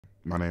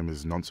My name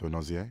is Nonso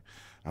Anozie,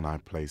 and I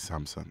play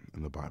Samson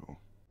in the Bible.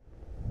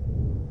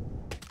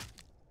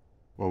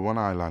 Well, when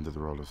I landed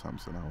the role of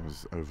Samson, I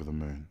was over the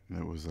moon.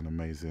 It was an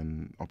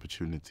amazing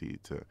opportunity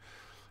to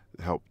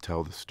help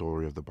tell the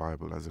story of the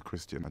Bible. As a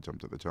Christian, I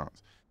jumped at the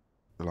chance.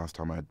 The last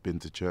time I had been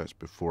to church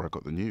before I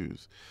got the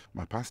news,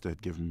 my pastor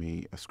had given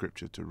me a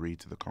scripture to read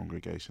to the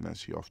congregation, as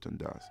she often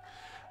does.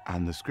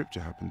 And the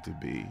scripture happened to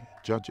be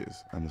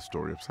Judges and the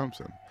story of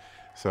Samson.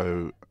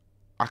 So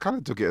I kind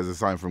of took it as a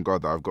sign from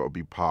God that I've got to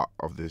be part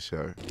of this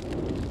show.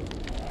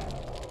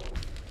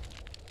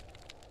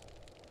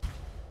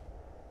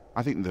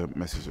 I think the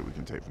message that we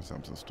can take from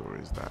Samson's story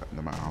is that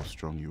no matter how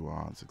strong you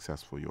are and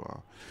successful you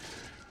are,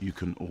 you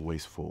can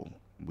always fall.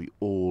 We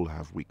all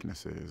have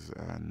weaknesses,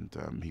 and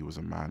he was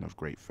a man of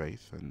great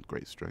faith and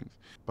great strength,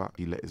 but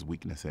he let his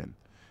weakness in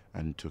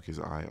and took his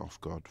eye off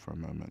God for a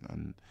moment,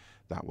 and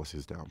that was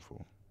his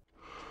downfall.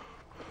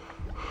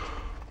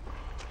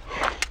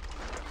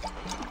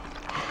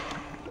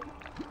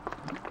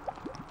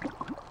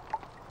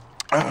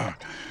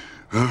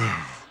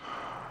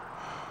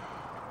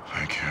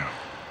 Thank you.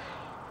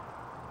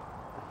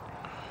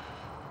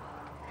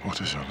 What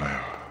is your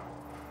name?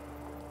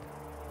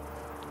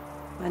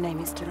 My name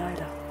is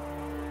Delilah.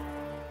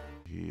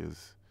 He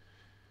is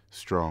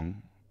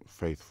strong,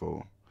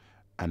 faithful,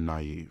 and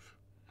naive.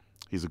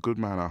 He's a good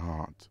man at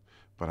heart,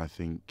 but I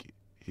think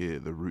here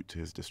the root to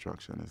his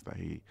destruction is that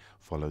he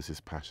follows his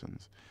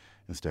passions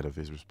instead of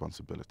his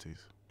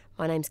responsibilities.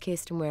 My name's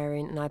Kirsten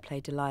Waring, and I play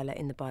Delilah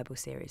in the Bible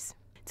series.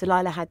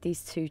 Delilah had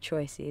these two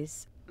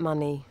choices,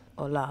 money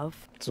or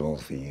love. It's all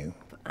for you.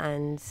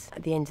 And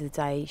at the end of the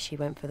day, she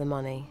went for the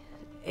money.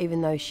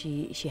 Even though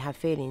she had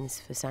feelings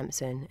for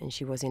Samson and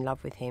she was in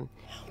love with him.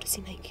 How does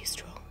he make you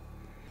strong?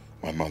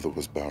 My mother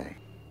was barren.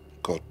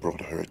 God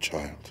brought her a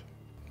child,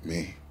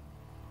 me.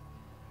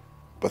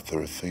 But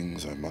there are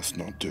things I must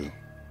not do.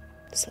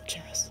 Such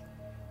as?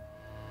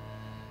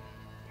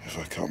 If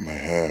I cut my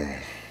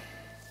hair...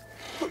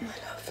 What, my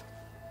love?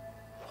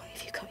 Why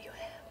have you cut your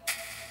hair?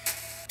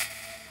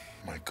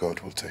 My God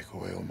will take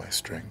away all my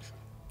strength.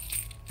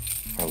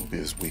 I will be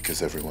as weak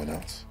as everyone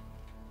else.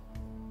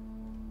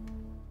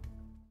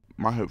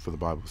 My hope for the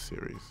Bible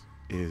series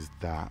is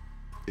that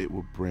it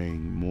will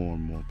bring more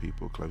and more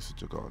people closer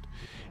to God.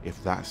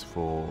 If that's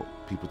for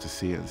people to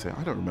see it and say,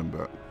 I don't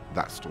remember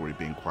that story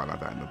being quite like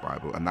that in the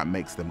Bible, and that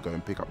makes them go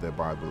and pick up their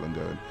Bible and go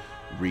and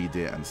read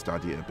it and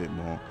study it a bit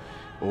more.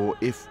 Or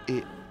if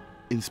it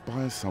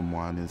inspires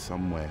someone in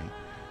some way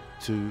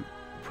to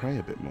pray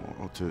a bit more,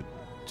 or to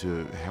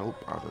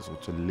help others, or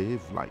to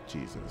live like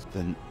Jesus,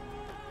 then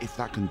if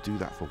that can do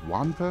that for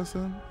one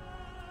person,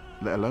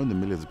 let alone the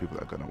millions of people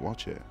that are going to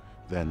watch it,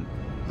 then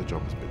the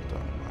job has been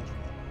done in my view.